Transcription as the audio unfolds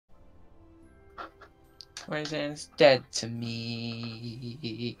Poison's dead to me.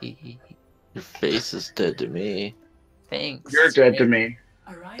 Your face is dead to me. Thanks. You're dead to me,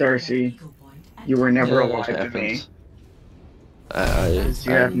 Darcy. You were never alive to me.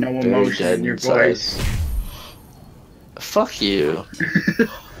 You have no emotion in your voice. Fuck you.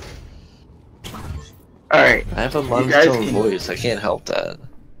 Alright. I have a monotone voice. I can't help that.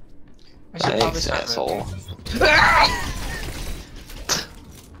 Thanks, asshole.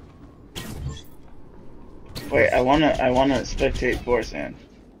 Wait, I wanna spectate Borzan.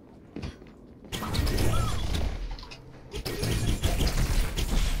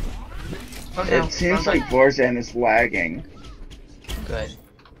 Oh, no. It seems like Borzan is lagging. Good.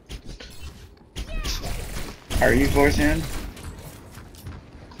 Are you Borzan?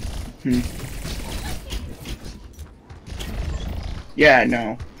 Yeah,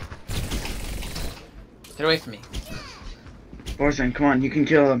 no. Get away from me. Borzan, come on, you can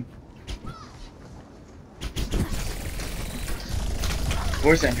kill him.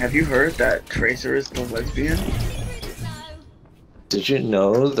 Borzan, have you heard that Tracer is the lesbian? Did you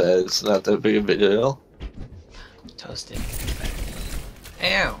know that it's not that big of a deal? Toasted.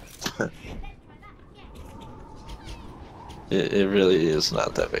 Ow! It really is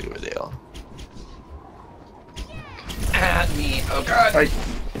not that big of a deal. At me! Oh god!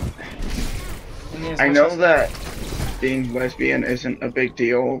 I know that being lesbian isn't a big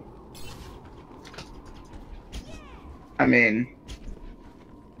deal. I mean...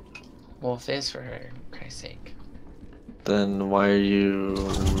 Well, if it is for her, for Christ's sake. Then why are you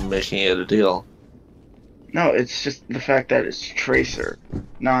making it a deal? No, it's just the fact that it's Tracer,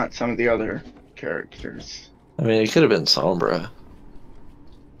 not some of the other characters. I mean, it could have been Sombra,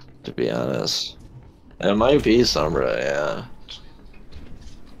 to be honest. It might be Sombra, yeah.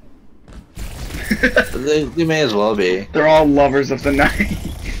 they may as well be. They're all lovers of the night.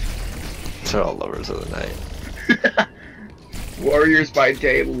 They're all lovers of the night. Warriors by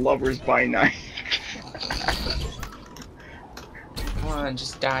day, lovers by night. Come on,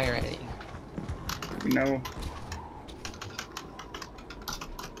 just die already. No.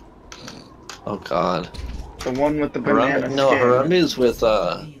 Oh god. The one with the banana skin. No, Harumi's with,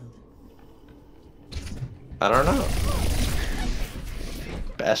 I don't know.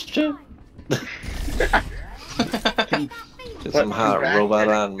 Bastion? Get some hot robot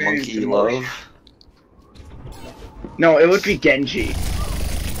on monkey love? No, it would be Genji.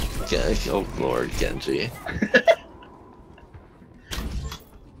 Oh lord, Genji.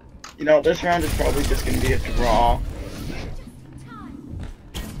 You know, this round is probably just gonna be a draw.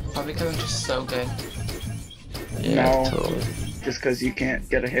 Probably because I'm just so good. Yeah, no, totally. Just because you can't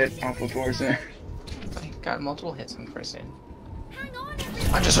get a hit off of Borzan. I got multiple hits on the first hit.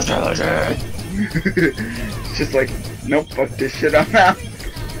 I'm just intelligent! Just like, nope, fuck this shit, I'm out.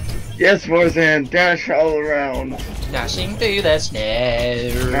 Yes, Borzan, dash all around. Dashing through the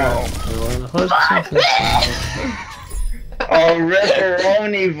snow. No. Oh,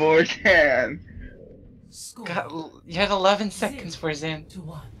 Ripperoni, Borzan. You had 11 seconds, Borzan.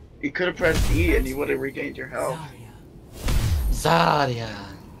 You could have pressed E and you would have regained your health. Zarya.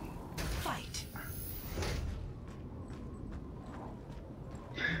 Fight.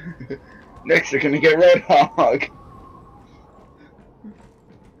 Next, you're gonna get Roadhog.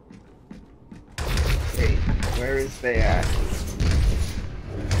 Wait, where is they at?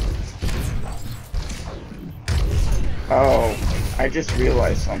 Oh, I just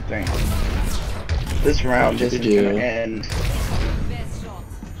realized something. This round isn't gonna end.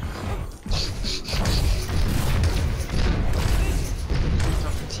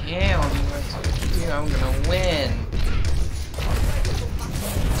 Tell me what to do, I'm gonna win.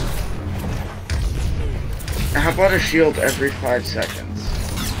 How about a shield every 5 seconds?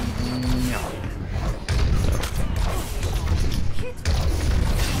 No.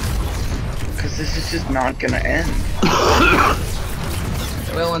 Because this is just not gonna end.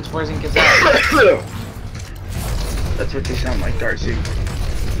 Well, once Borzan gets out. That's what you sound like, Darcy.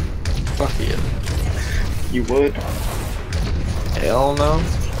 Fuck you. You would? Hell no.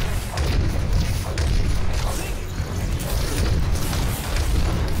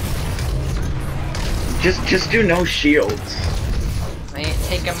 Just do no shields. I ain't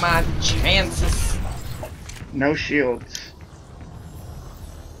taking my chances. No shields.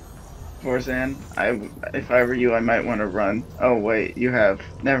 Borzan, if I were you, I might want to run. Oh wait, you have.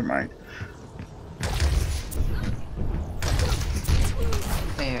 Never mind.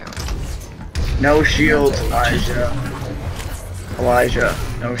 Damn. No shields, Elijah. Elijah,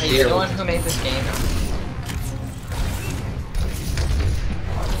 no Hey, you're the one shields. who made this game.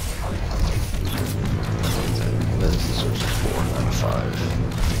 This is 4 out of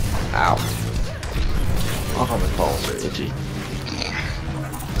 5. Ow. on the balls, Reggie.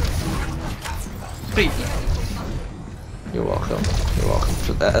 You're welcome. You're welcome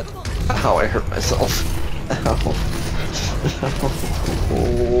for that. Ow, I hurt myself. Ow.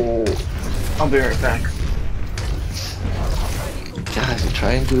 Oh. I'll be right back. God, you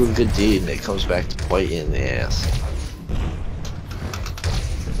try and do a good deed and it comes back to bite you in the ass.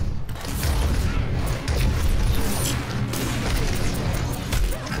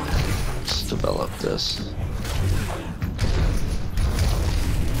 Let's develop this.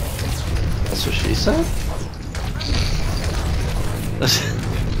 That's what she said?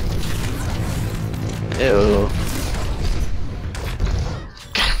 Ew.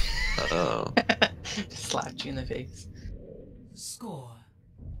 Uh-oh. Slapped you in the face. Score.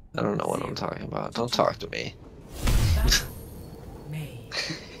 I don't know what I'm talking about. Don't talk to me. May.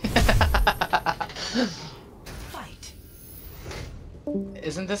 Fight.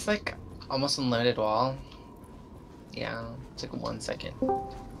 Isn't this like almost unlimited wall? Yeah, it's like 1 second.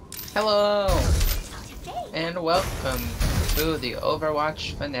 Hello! And welcome to the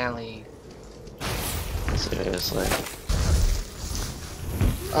Overwatch finale. Seriously.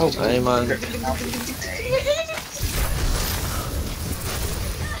 Oh, I'm on.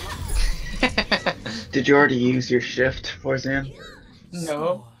 Did you already use your shift, Forzan?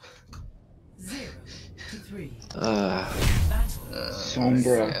 No. 0-3.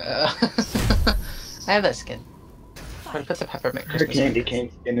 Sombra. I have that skin. I'm gonna put the peppermint Her Christmas candy skin.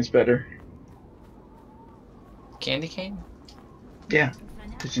 cane skin is better. Candy cane? Yeah.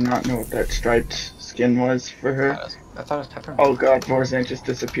 Did you not know what that striped skin was for her? I thought it was peppermint. Oh god, Forzan just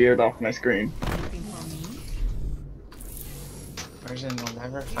disappeared off my screen. Version will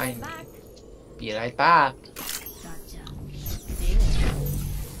never find me. Be right back.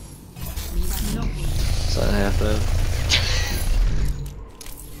 Is that happening?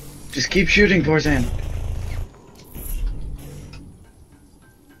 Just keep shooting, Forzan.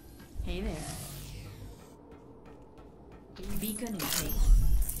 Hey there. Beacon in place.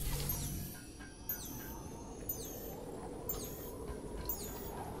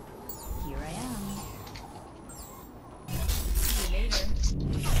 Here I am. See you later.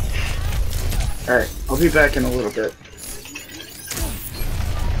 Alright, I'll be back in a little bit.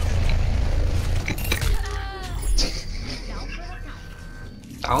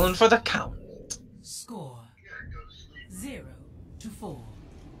 Down for the count. Score. 0-4. Go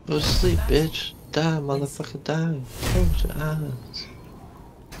to sleep, bitch. Die, motherfucker, die. Close your eyes.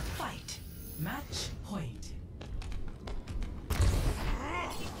 Fight. Match point.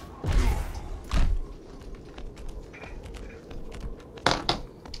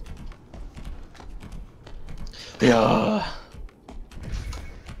 Yeah.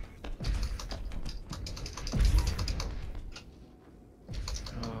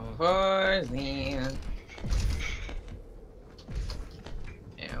 Over the.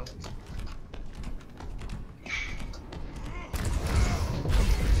 Yeah.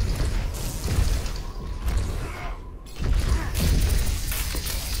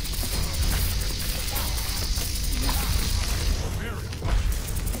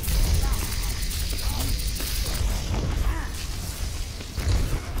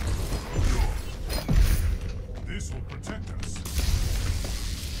 This will protect us.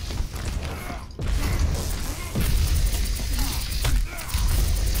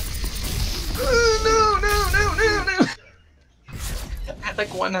 No. I had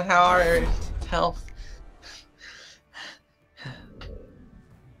like 1 hour health.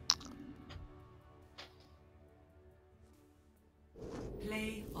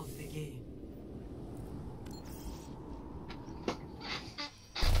 Play of the game.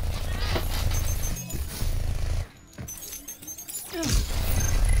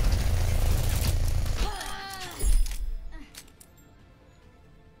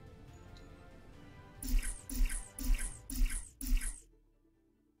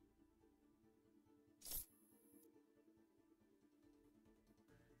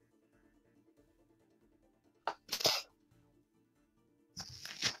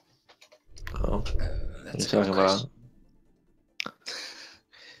 Oh, what are you That's a talking good about?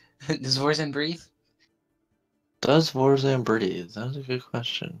 question. Does Warzone breathe? Does Warzone breathe? That's a good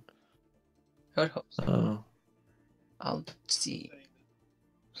question. I would hope so. Oh, I'll see.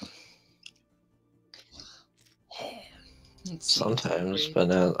 Let's see. sometimes, but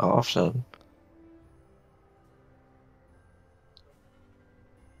not often.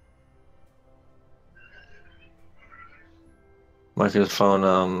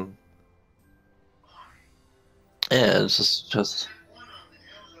 Microphone, yeah, it's just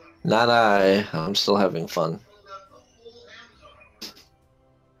not I'm still having fun.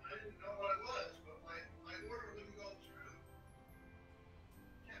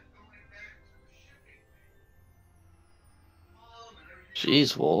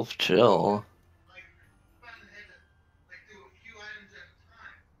 Jeez, Wolf, chill.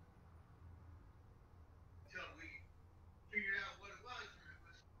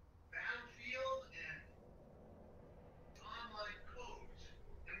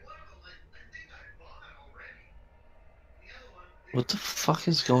 What the fuck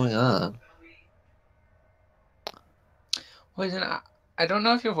is going on? Wait, then I don't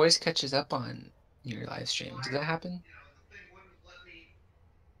know if your voice catches up on your live stream. Does that happen?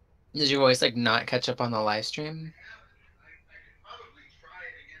 Does your voice like not catch up on the live stream?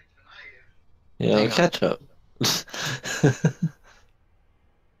 Yeah, Hang on. catch up.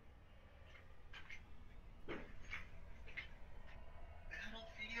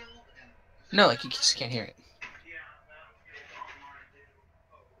 No, like you just can't hear it.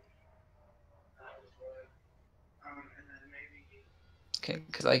 Okay,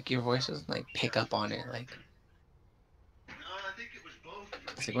 because like your voice doesn't like pick up on it. Like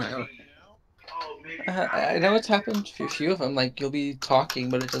it's like when I know it's happened to a few of them. Like you'll be talking,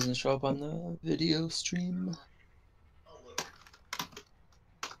 but it doesn't show up on the video stream.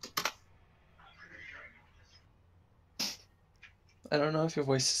 I don't know if your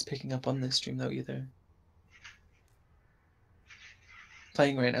voice is picking up on this stream though either.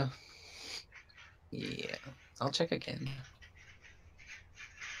 Playing right now. Yeah, I'll check again.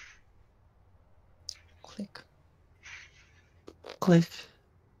 Click. Click,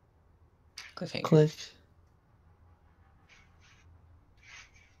 Cliffhanger. click.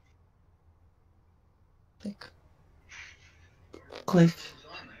 Click. Click.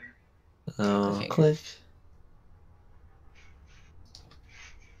 Oh, Cliffhanger. click.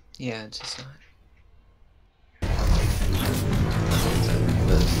 Yeah, it's just not.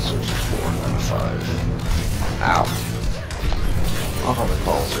 This is 4 out of 5. Ow. Oh, my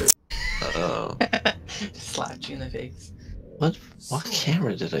balls are. Uh-oh. Just slapped you in the face. What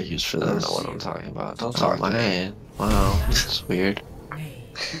camera did I use for this? I don't know what I'm talking about. Don't talk to me. Man. Wow, this is weird. May.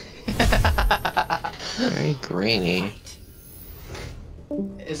 Very grainy.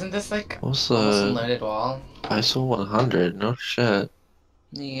 Isn't this like What's almost the unloaded wall? ISO 100? No shit.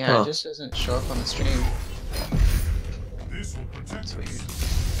 Yeah, Huh. it just doesn't show up on the stream. This will protect It's us. weird.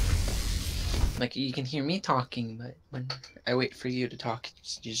 Like you can hear me talking, but when I wait for you to talk,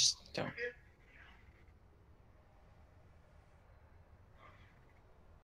 you just don't.